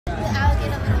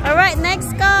right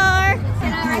next car.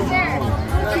 Right there.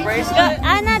 Go,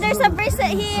 Anna, there's a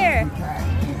bracelet here.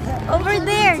 Over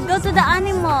there. Go to the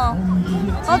animal.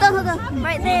 Hold on, hold on.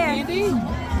 Right there. You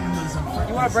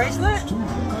want a bracelet?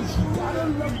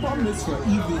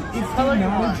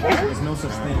 There's no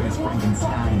such thing as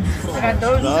Frankenstein. I got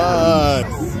those.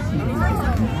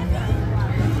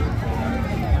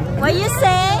 What you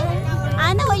say?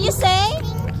 Anna, what you say?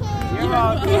 You're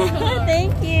welcome.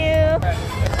 Thank you.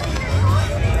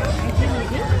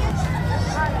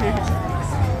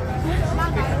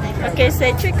 Okay,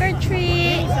 say trick or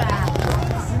treat.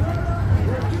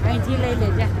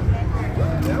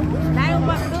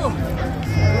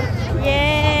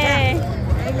 Yay!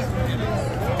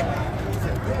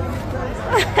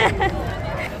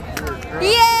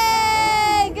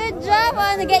 Yay! Good job,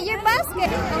 Anna. Get your basket.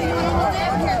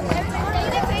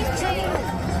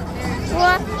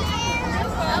 What?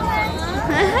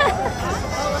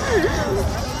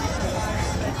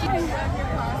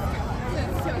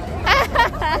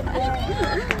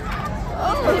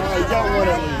 I got one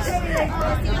at least.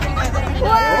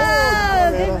 Wow!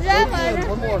 Good job, Anna.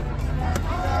 One more.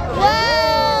 Wow!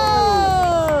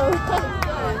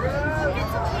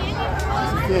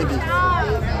 Candy.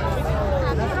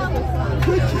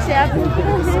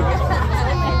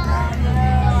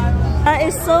 That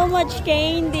is so much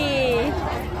candy.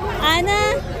 Anna?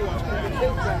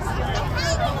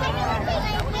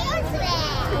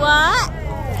 What?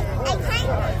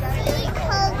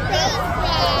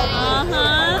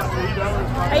 Uh-huh.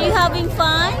 Are you having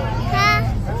fun?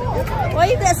 Why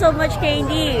you got so much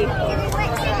candy?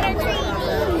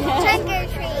 Trunk or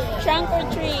treat. Trunk or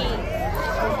treat.